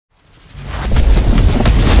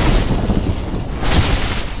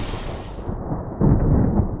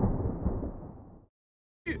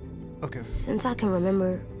Since I can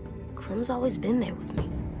remember, Clem's always been there with me.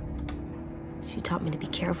 She taught me to be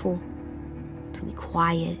careful, to be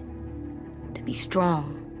quiet, to be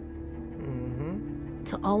strong.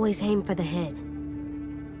 To always aim for the head.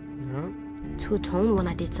 To atone when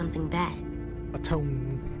I did something bad.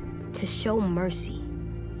 Atone. To show mercy,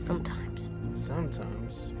 sometimes.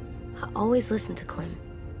 Sometimes. I always listen to Clem.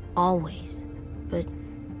 Always. But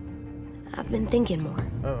I've been thinking more.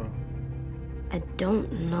 Uh-oh. I don't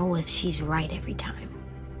know if she's right every time.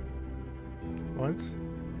 What?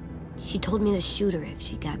 She told me to shoot her if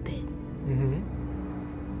she got bit.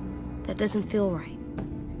 That doesn't feel right.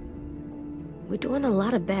 We're doing a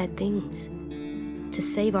lot of bad things. To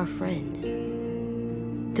save our friends.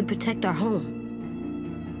 To protect our home.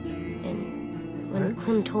 And when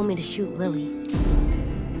Clem told me to shoot Lily...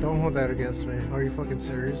 Don't hold that against me. Are you fucking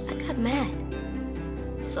serious? I got mad.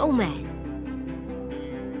 So mad.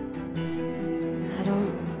 I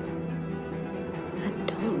don't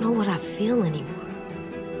know what I feel anymore.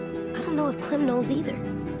 I don't know if Clem knows either.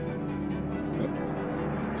 But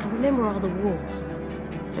I remember all the rules.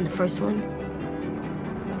 And the first one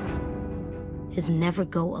is never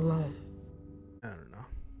go alone. I don't know.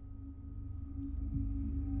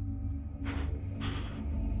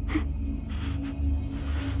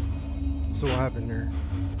 So what happened there?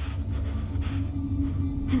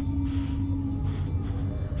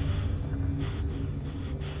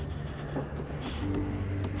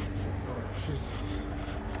 Oh, she's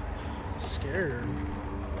scared.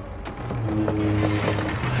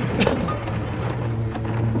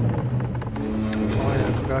 Oh yeah, I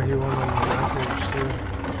forgot he went on the rampage too.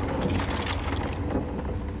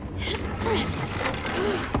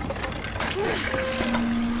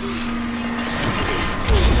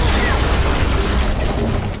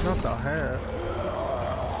 Not the hat.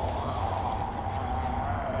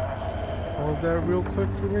 Hold that real quick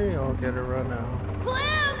for me. I'll get it right now.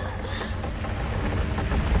 Clem!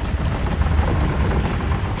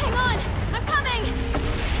 Hang on! I'm coming!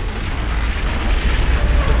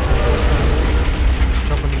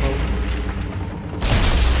 Jump in the boat.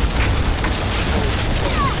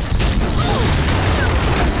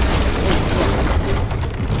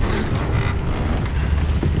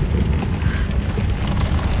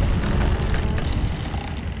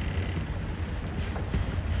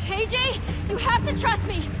 AJ, you have to trust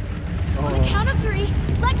me. On the count of 3,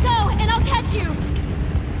 let go, and I'll catch you.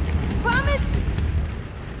 Promise?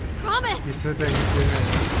 Promise. You said that you didn't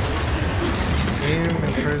aim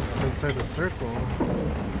and press inside the circle.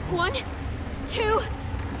 1, 2,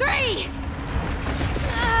 3.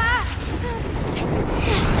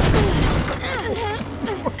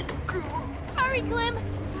 Hurry, Clem.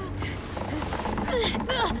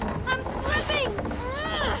 I'm slipping.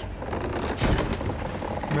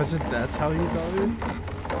 Imagine that's how you got in.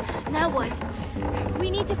 Now what? We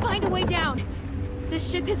need to find a way down. This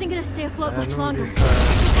ship isn't gonna stay afloat much longer.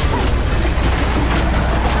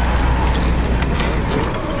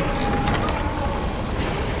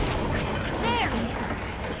 There!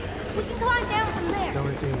 We can climb down from there. The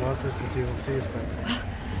only thing left is the DLCs, but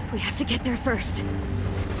We have to get there first.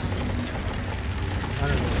 I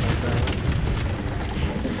don't know about that.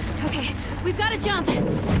 Okay, we've got to jump.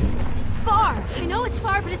 It's far. I know it's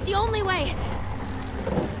far, but it's the only way.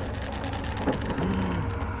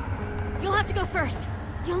 You'll have to go first.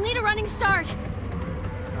 You'll need a running start.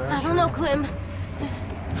 I don't know, Clem.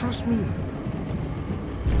 Trust me. We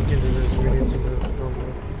can do this. We need to move. Don't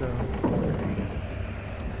move.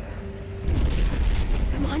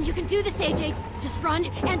 Come on, you can do this, AJ. Just run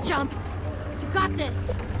and jump. You got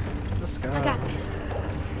this. Let's go. I got this.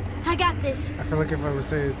 I got this. I feel like if I would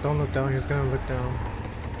say don't look down, he's gonna look down.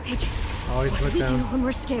 AJ, Always what look do we do down. when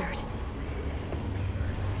we're scared?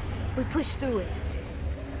 We push through it.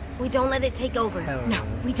 We don't let it take over. Hell No,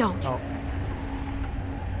 we don't. Oh.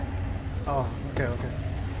 Oh, okay, okay.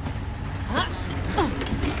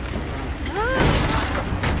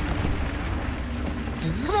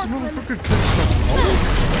 Did this motherfucker touch the wall?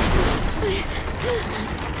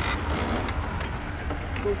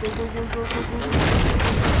 Go, go, go, go, go, go, go.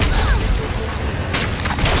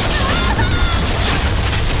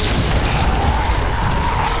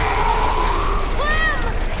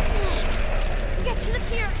 Get to the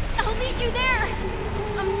pier. I'll meet you there.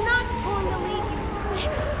 I'm not going to leave you.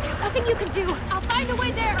 There's nothing you can do. I'll find a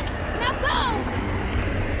way there. Now go!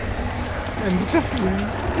 And he just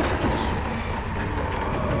leaves.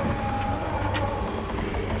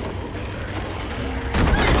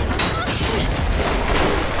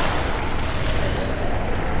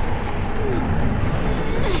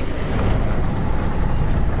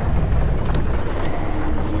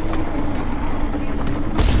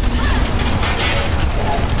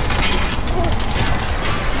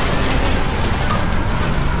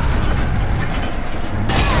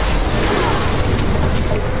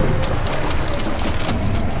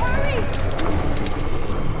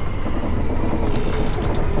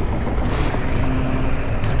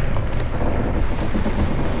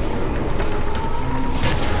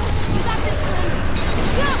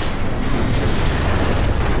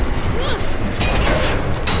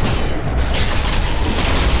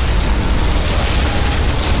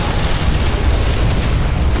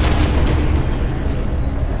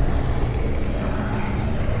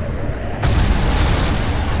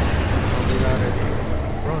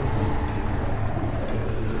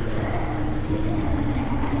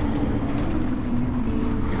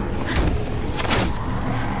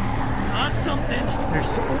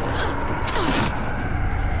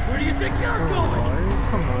 Where do you think you're So going? hard.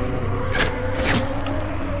 Come on.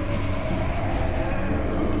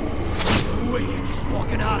 Wait, you're just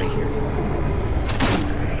walking out of here.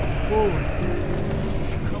 Whoa.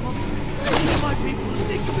 Come on. You my people to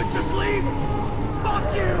think you could just leave.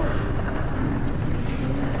 Fuck you!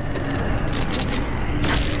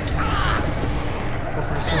 Go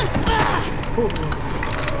for the swing.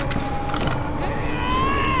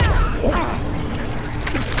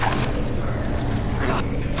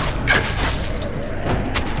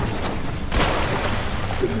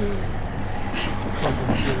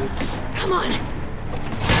 Come on.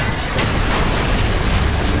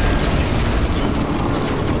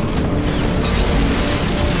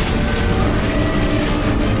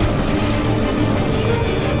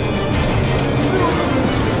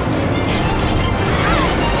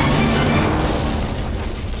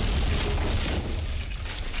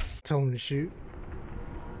 Tell him to shoot.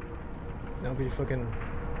 That'll be fucking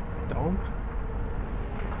dumb.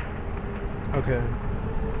 Okay.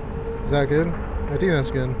 Is that good? I think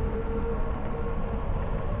that's good.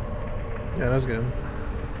 Yeah, that's good.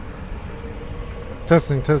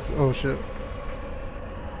 Testing, test. Oh shit.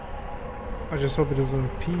 I just hope it doesn't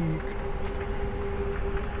peak.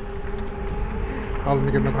 Oh, let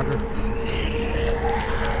me get my contract.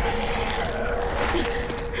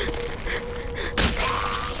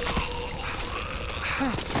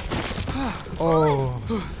 Oh.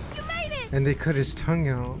 You made it! And they cut his tongue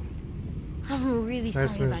out. I'm really Nice,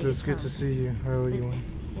 sorry man. about your It's good to see you. How are you?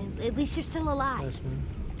 At least you're still alive. Nice, man.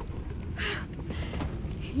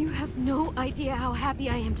 You have no idea how happy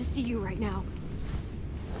I am to see you right now.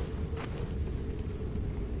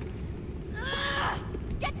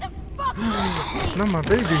 Get the fuck out! Not my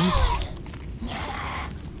baby.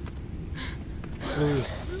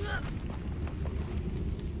 Please.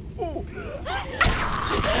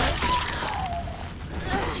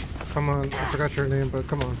 Come on, I forgot your name, but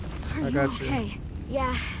come on. Are I got you. okay?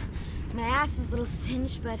 Yeah, my ass is a little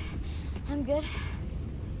singed, but I'm good.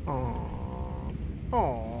 Aww.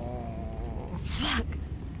 Aww. Fuck.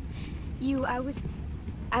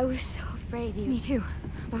 I was so afraid you. Me too,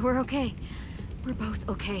 but we're okay. We're both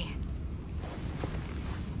okay.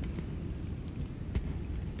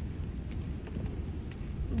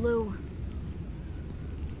 Lou,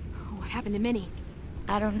 What happened to Minnie?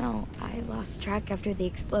 I don't know. I lost track after the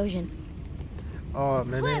explosion. Oh,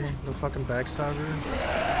 Minnie, the fucking backstabber.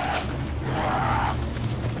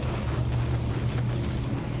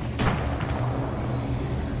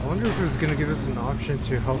 I wonder if it's gonna give us an option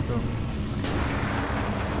to help them.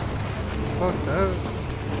 Fuck that.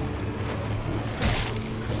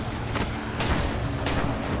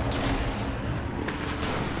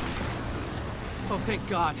 Oh, thank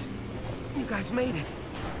God. You guys made it.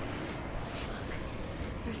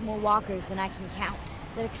 There's more walkers than I can count.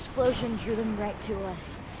 That explosion drew them right to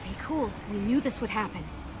us. Stay cool. We knew this would happen.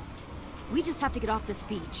 We just have to get off this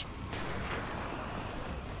beach.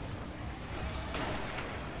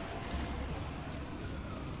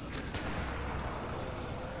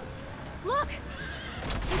 Look!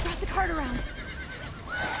 We brought the cart around.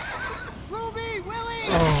 Ruby, Willie!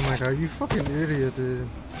 Oh my god, you fucking idiot, dude.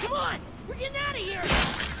 Come on! We're getting out of here!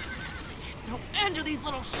 There's no end to these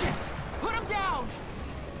little shits! Put them down!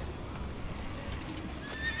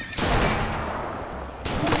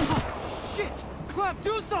 Oh, shit! Clem,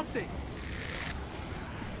 do something!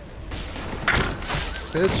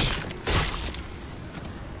 Bitch.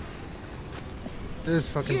 This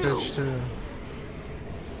fucking bitch, too.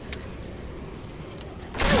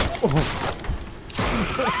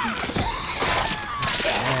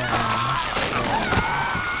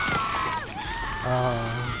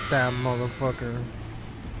 Oh. That motherfucker.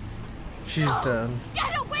 She's dead.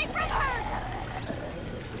 Get away from her!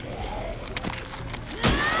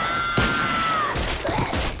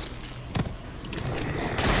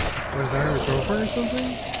 What is that, her girlfriend or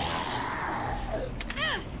something?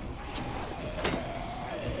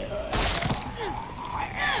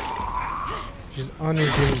 She's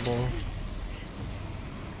unredeemable. What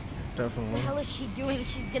the Definitely. hell is she doing?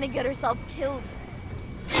 She's gonna get herself killed.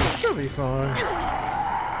 She'll be fine.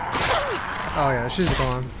 Oh yeah, she's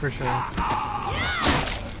gone, for sure.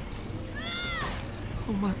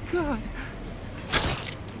 Oh my God.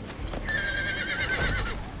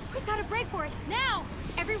 We've got to break for it, now!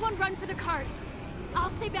 Everyone run for the cart. I'll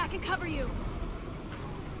stay back and cover you.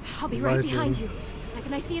 I'll be right behind you. The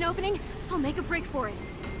second I see an opening, I'll make a break for it.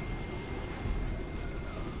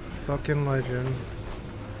 Fucking legend.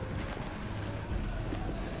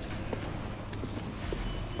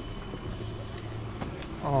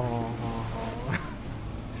 Oh.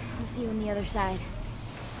 I'll see you on the other side.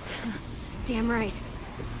 Damn right.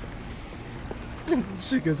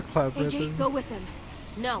 She gets clapped right AJ, there. go with him.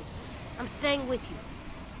 No, I'm staying with you.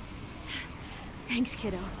 Thanks,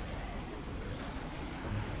 kiddo.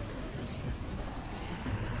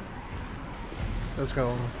 Let's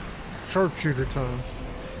go. Sharpshooter time.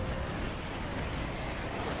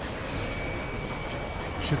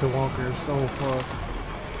 Shoot the walkers. Oh fuck.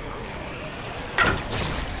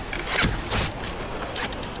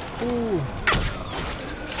 Ooh.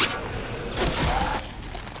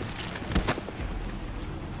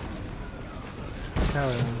 Hell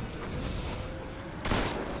yeah.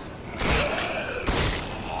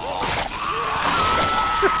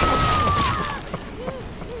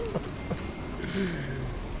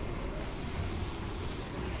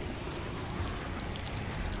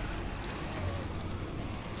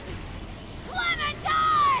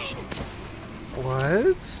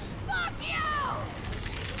 What? Fuck you!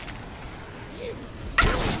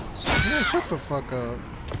 Yeah, shut the fuck up.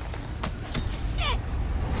 Shit!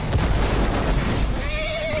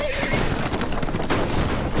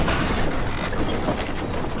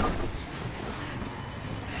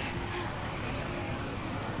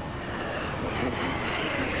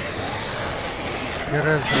 Get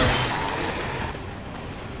us down.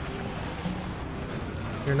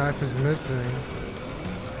 Your knife is missing.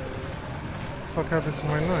 What the fuck happened to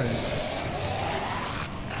my knife?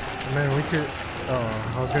 Man, we could.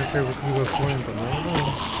 Oh, I was gonna say we could go swim, but no.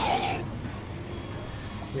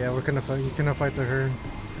 Yeah, we're gonna fight. You cannot fight the herd.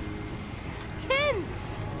 10!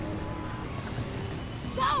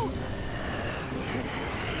 Go!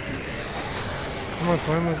 Come on,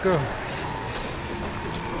 Quinn, let's go.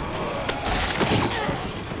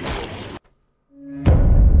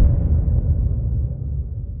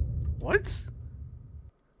 What? Shit!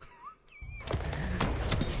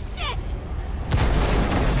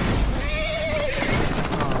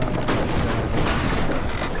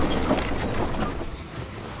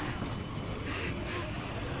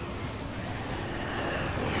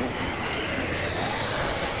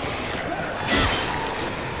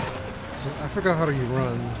 I forgot how to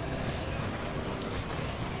run.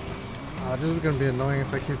 This is gonna be annoying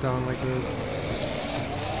if I keep down like this.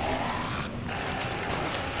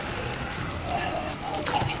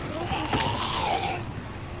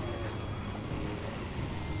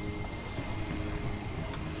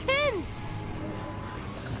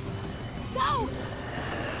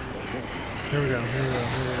 Here we go, here we go,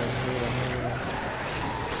 here we go, here we go, here we go.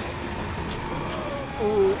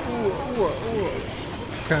 Ooh, ooh, ooh, ooh.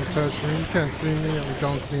 You can't touch me, you can't see me, or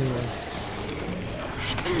don't see me.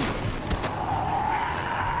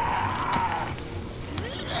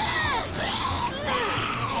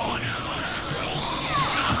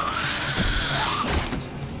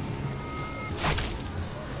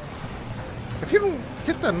 If you don't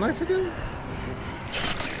get that knife again?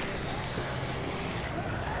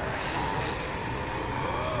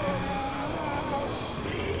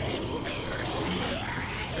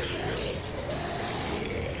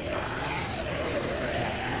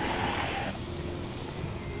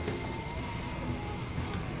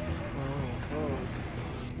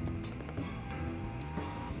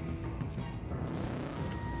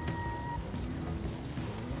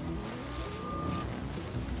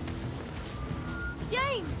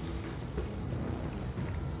 James!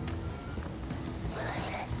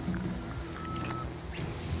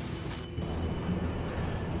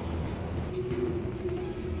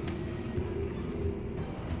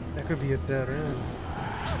 That could be a dead end.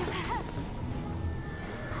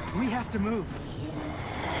 We have to move.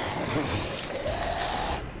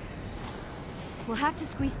 We'll have to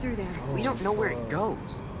squeeze through there. We don't know where it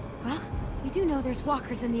goes. Well, we do know there's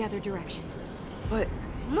walkers in the other direction. But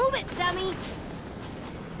Move it, dummy!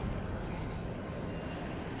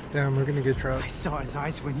 Damn, we're gonna get I trapped. saw his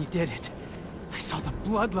eyes when he did it. I saw the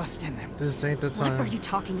bloodlust in them. This ain't the What time. are you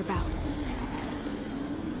talking about?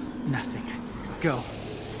 Nothing. Go.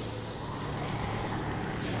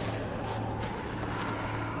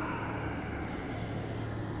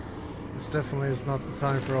 This definitely is not the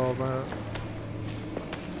time for all that.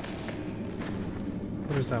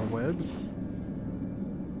 What is that, webs?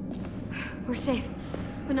 We're safe,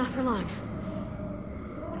 but not for long.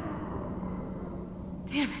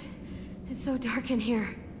 Damn it. It's so dark in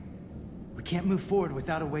here. We can't move forward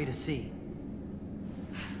without a way to see.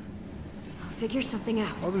 I'll figure something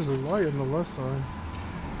out. Oh, there's a light on the left side.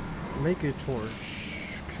 Make a torch.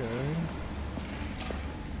 Okay.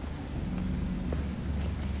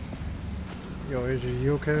 Yo, AJ,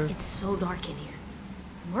 you okay? It's so dark in here.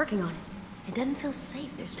 I'm working on it. It doesn't feel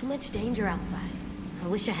safe. There's too much danger outside. I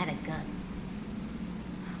wish I had a gun.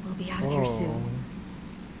 We'll be out of here soon.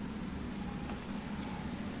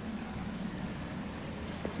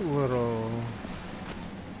 It's a little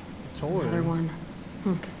toy. Another one.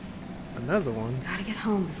 Another one? Gotta get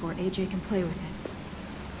home before AJ can play with it.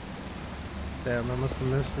 Damn, I must have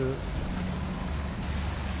missed it.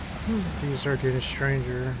 These are getting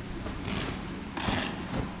stranger.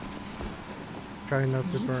 Try not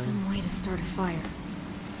to Need burn. some way to start a fire.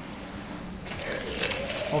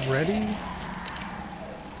 Already?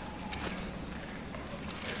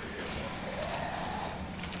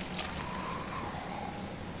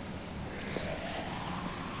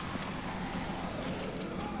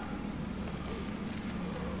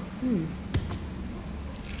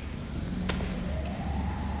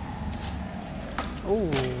 Oh,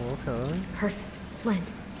 okay. Perfect.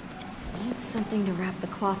 Flint. Need something to wrap the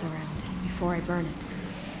cloth around before I burn it.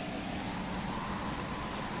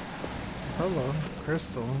 Hello,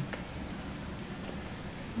 crystal.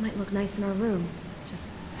 Might look nice in our room.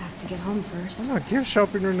 Just have to get home first. I'm not gift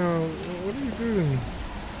shopping right now. What are you doing?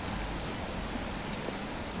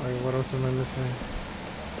 Alright, what else am I missing?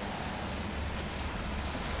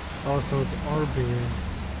 Oh, so it's RB.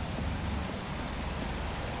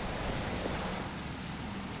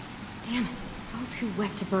 Damn it. It's all too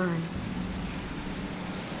wet to burn.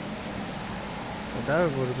 Well,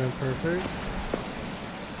 that would have been perfect.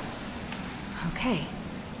 Okay.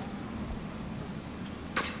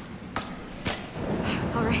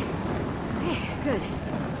 All right. Okay, good.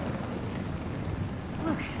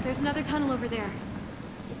 Look, there's another tunnel over there.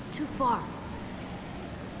 It's too far.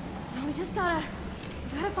 We just gotta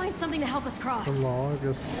find something to help us cross. The law, I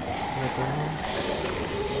guess. Right there.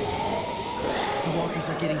 The walkers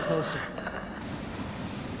are getting closer.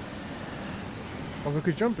 Oh, we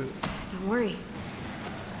could jump it. Don't worry.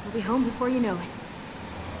 We'll be home before you know it.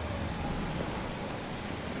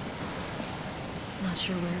 Not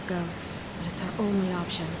sure where it goes, but it's our only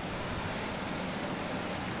option.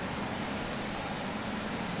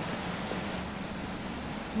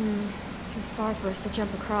 Too far for us to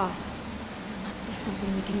jump across. There must be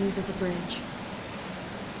something we can use as a bridge.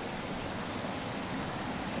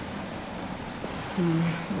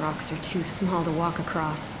 Rocks are too small to walk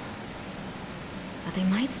across. But they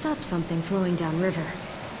might stop something flowing downriver.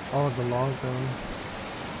 Oh, the log gun.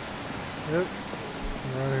 Yep.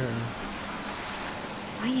 Right here.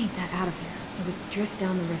 If I yanked that out of there, it would drift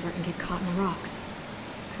down the river and get caught in the rocks.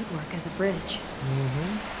 Could work as a bridge.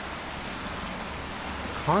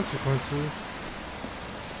 Consequences?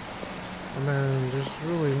 I mean, there's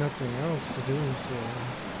really nothing else to do, so...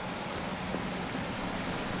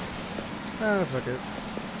 Ah, fuck it.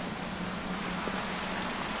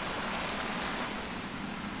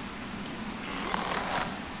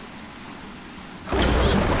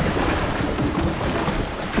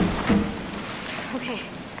 Okay,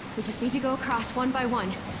 we just need to go across one by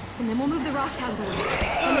one, and then we'll move the rocks out of the way.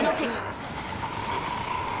 And then I'll take...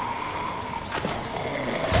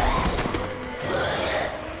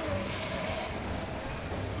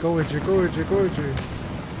 Go with you, go with you, go with you.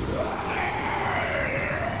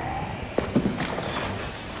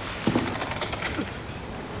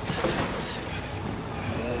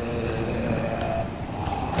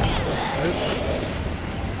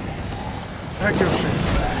 Back your shit.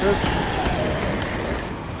 Good.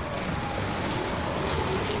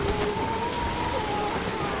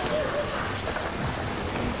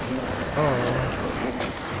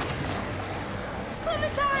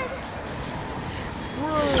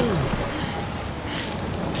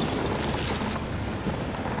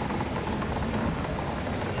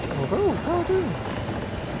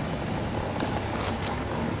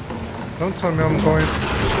 Don't tell me I'm going.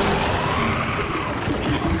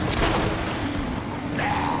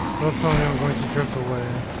 Don't tell me I'm going to drift away.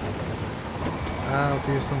 That'll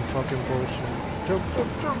be some fucking bullshit. Jump,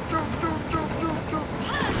 jump, jump, jump, jump, jump, jump, jump.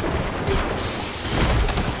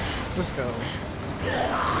 Let's go.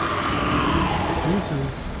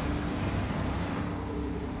 Deuces.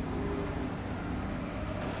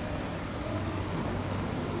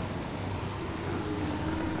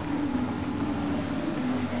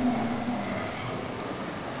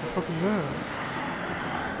 What the fuck is that?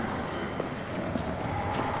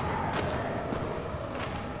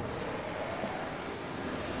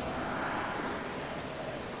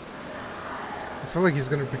 I feel like he's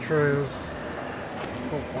gonna betray us.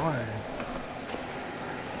 But why?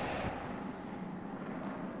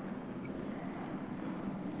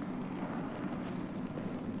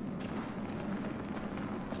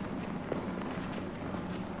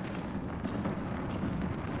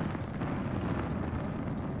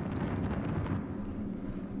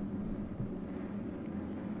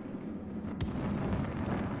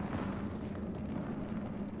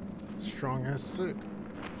 Strong ass stick.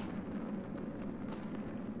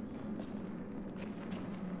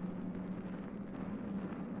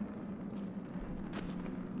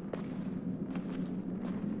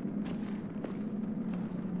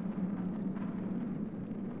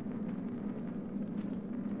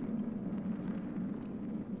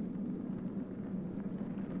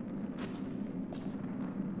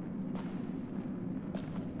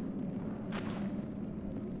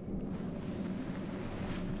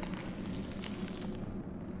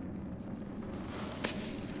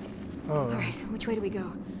 Alright, which way do we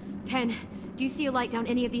go? 10, do you see a light down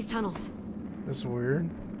any of these tunnels? That's weird.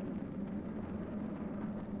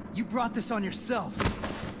 You brought this on yourself.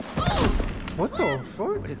 What the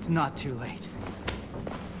fuck? But it's not too late.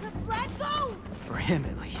 Let go! For him,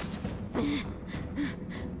 at least.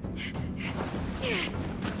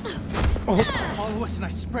 Oh. Follow us and I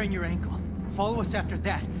sprain your ankle. Follow us after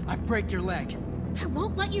that, I break your leg. I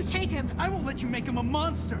won't let you take him! I won't let you make him a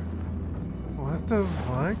monster! What the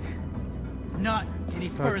fuck? Not any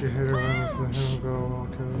Thought you hit further. her and let him go.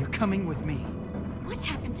 You're Okay. coming with me. What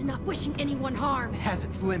happened to not wishing anyone harm? It has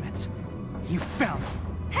its limits. You found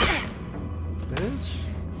them. Bitch.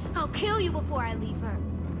 I'll kill you before I leave her.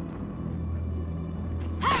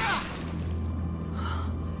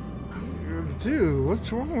 Dude,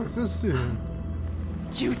 what's wrong with this dude?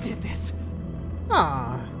 You did this.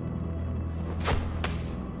 Ah.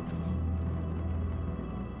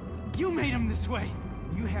 You made him this way.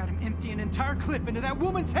 You had him empty an entire clip into that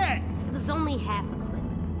woman's head. It was only half a clip.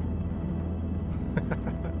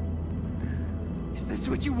 Is this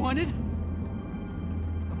what you wanted?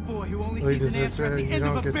 A boy who only Well, you sees an deserve answer at to- the you end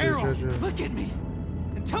don't of a get to barrel. judge it. Look at me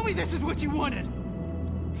and tell me this is what you wanted.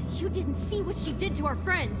 You didn't see what she did to our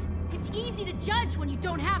friends. It's easy to judge when you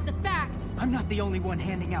don't have the facts. I'm not the only one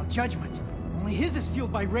handing out judgment. Only his is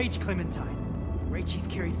fueled by rage, Clementine. Rage he's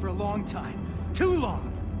carried for a long time. Too long.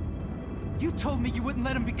 You told me you wouldn't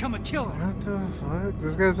let him become a killer. What the fuck?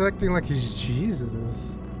 This guy's acting like he's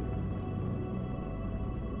Jesus.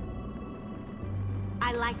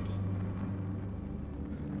 I liked it.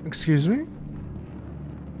 Excuse me?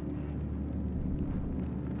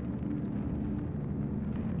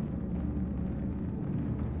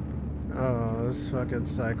 Oh, this fucking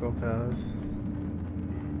psychopath.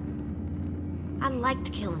 I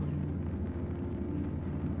liked killing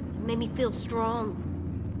her. It made me feel strong.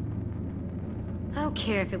 I don't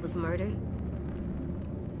care if it was murder.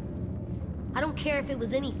 I don't care if it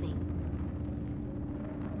was anything.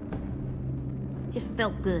 It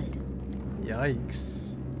felt good.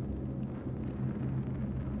 Yikes.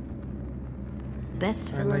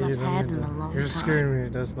 Best I know feeling you I've don't had need in to- a long You're time. scaring me.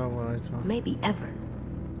 That's not what I thought. Maybe ever.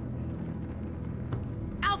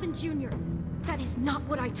 Alvin Jr., that is not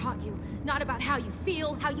what I taught you. Not about how you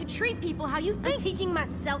feel, how you treat people, how you I'm think. teaching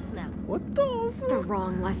myself now. What the fuck? The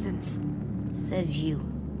wrong lessons. Says you.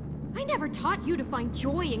 I never taught you to find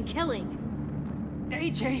joy in killing.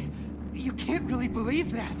 AJ, you can't really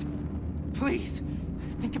believe that. Please,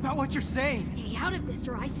 think about what you're saying. Stay out of this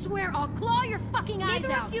or I swear I'll claw your fucking eyes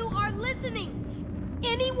Neither out. of you are listening.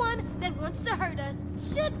 Anyone that wants to hurt us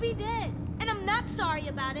should be dead. And I'm not sorry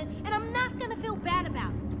about it, and I'm not gonna feel bad about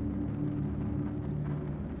it.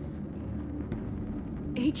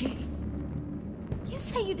 AJ. You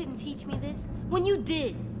say you didn't teach me this, when you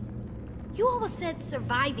did. You always said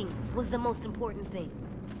surviving was the most important thing.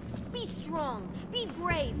 Be strong, be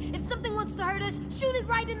brave. If something wants to hurt us, shoot it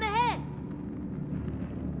right in the head.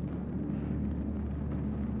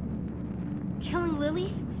 Killing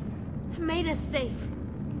Lily made us safe.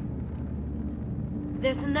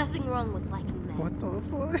 There's nothing wrong with liking that. What the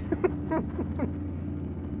fuck?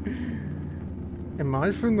 Am I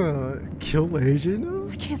finna kill AJ now?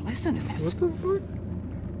 I can't listen to this. What the fuck?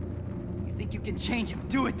 You think you can change him?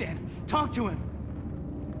 Do it then. Talk to him.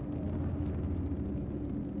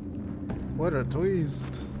 What a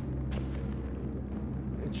twist.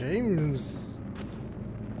 James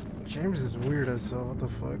is weird as hell. What the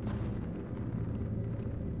fuck?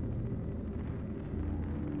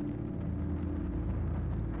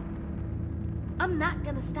 I'm not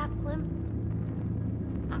gonna stop, Clem.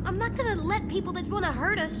 I'm not gonna let people that want to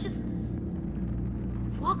hurt us just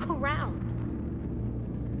walk around.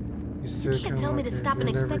 You can't tell me to stop and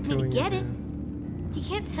expect me to get it. You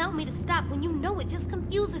can't tell me to stop when you know it just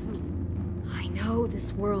confuses me. I know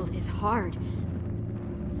this world is hard.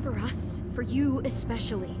 For us, for you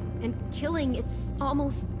especially. And killing, it's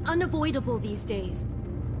almost unavoidable these days.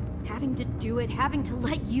 Having to do it, having to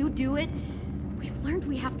let you do it, we've learned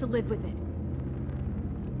we have to live with it.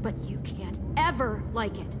 But you can't ever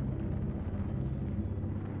like it.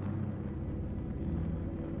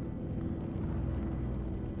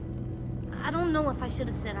 I don't know if I should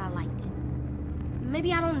have said I liked it.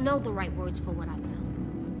 Maybe I don't know the right words for what I felt.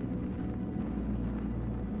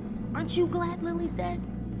 Aren't you glad Lily's dead?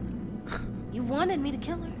 You wanted me to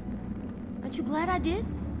kill her. Aren't you glad I did?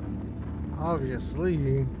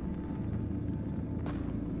 Obviously.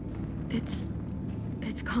 It's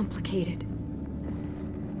complicated.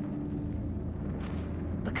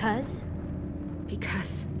 Because?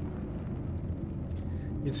 Because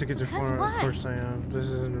You took it too Because far. why? Of course I am. This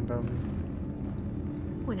isn't about me.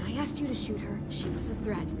 When I asked you to shoot her, she was a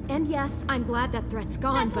threat. And yes, I'm glad that threat's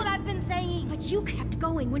gone, That's what I've been saying. But you kept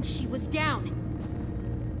going when she was down.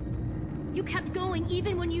 You kept going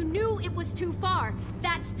even when you knew it was too far.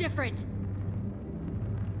 That's different.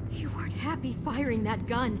 You weren't happy firing that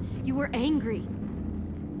gun. You were angry.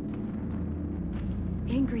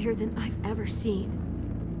 Angrier than I've ever seen.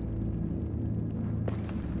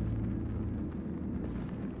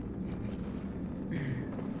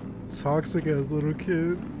 Toxic as little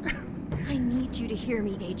kid. I need you to hear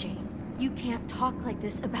me, AJ. You can't talk like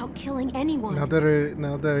this about killing anyone. Now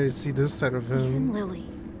that I see this side of him. Even Lily.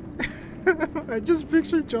 I just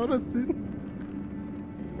pictured Jonathan.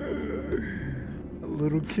 A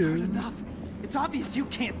little kid. Good enough. It's obvious you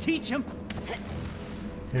can't teach him.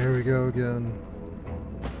 Here we go again.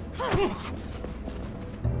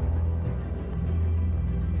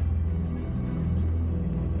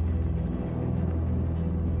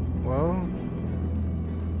 Well,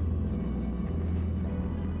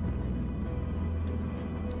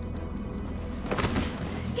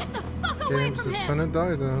 Get the fuck away James from is him! gonna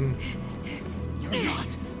die then. You're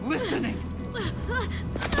not listening.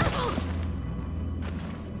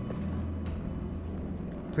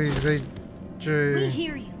 Please, We AJ.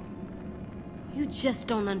 hear you. You just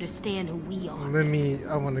don't understand who we are.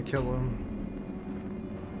 I want to kill him.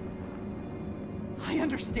 I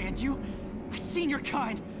understand you. I've seen your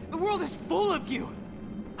kind. The world is full of you.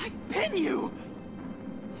 I've been you.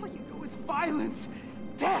 All you know is violence,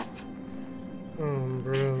 death. Oh,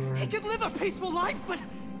 brother. He could live a peaceful life, but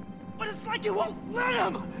it's like you won't let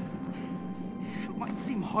him. It might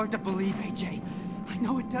seem hard to believe, AJ. I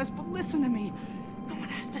know it does, but listen to me. No one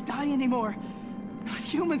has to die anymore. Not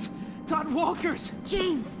humans, not walkers.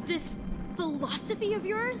 James, this philosophy of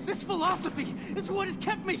yours? This philosophy is what has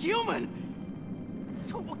kept me human.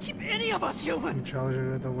 It's what will keep any of us human. You challenge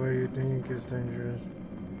it the way you think is dangerous.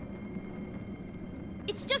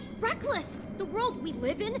 It's just reckless. The world we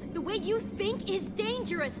live in, the way you think, is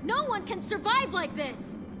dangerous. No one can survive like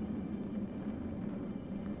this.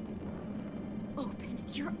 Open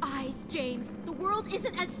your eyes, James. The world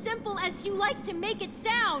isn't as simple as you like to make it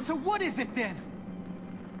sound. So what is it then?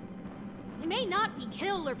 It may not be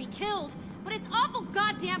kill or be killed, but it's awful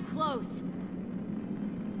goddamn close.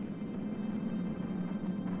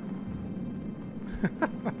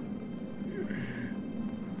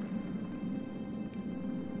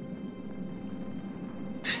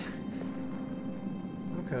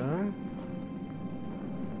 Okay.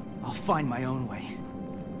 I'll find my own way.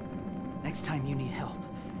 Next time you need help,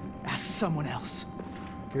 ask someone else.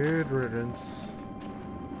 Good riddance.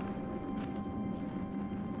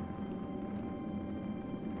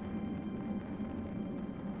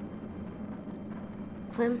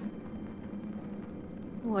 Clem,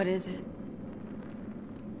 What is it?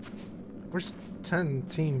 Where's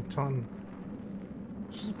Team Ton?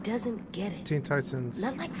 he doesn't get it. Teen Titans.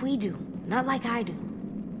 Not like we do. Not like I do.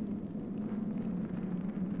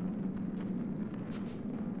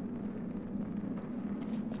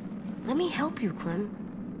 Let me help you, Clem.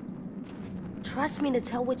 Trust me to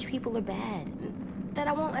tell which people are bad. That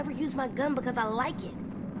I won't ever use my gun because I like it.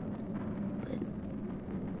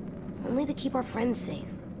 But only to keep our friends safe.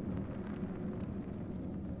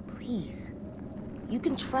 Please. You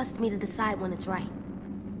can trust me to decide when it's right.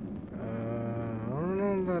 I don't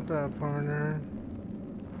know about that, partner.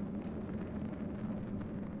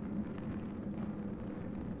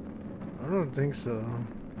 I don't think so.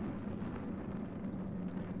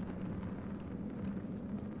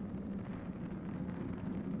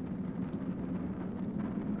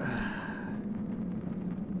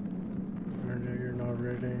 You're not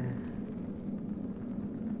ready.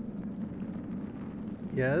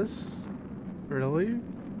 Yes? Really?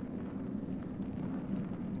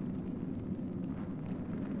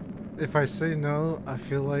 If I say no, I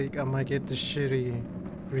feel like I might get the shitty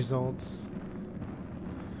results.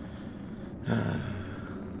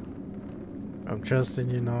 I'm trusting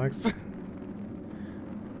you, Nox.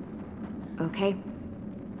 Okay.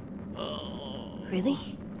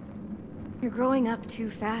 Really? You're growing up too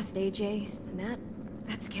fast, AJ, and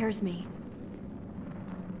that scares me.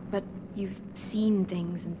 But you've seen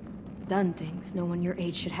things and done things no one your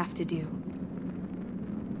age should have to do.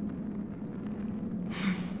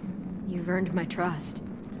 You've earned my trust.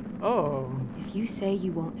 Oh. If you say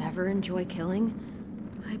you won't ever enjoy killing,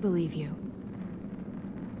 I believe you.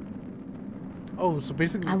 Oh, so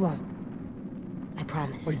basically... I won't. I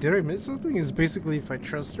promise. Wait, did I miss something? Is basically if I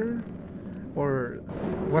trust her? Or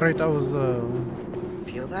what I thought was,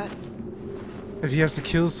 Feel that? if he has to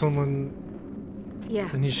kill someone, Yeah.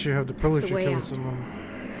 then he should have the privilege of way killing out. someone.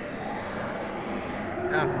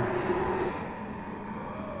 I don't know.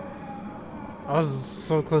 I was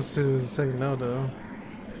so close to saying no, though.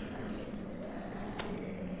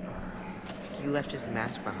 He left his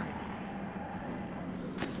mask behind.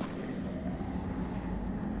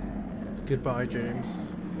 Goodbye,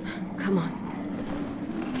 James. Come on.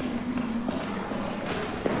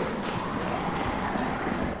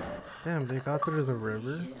 Damn, they got through the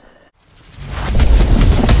river?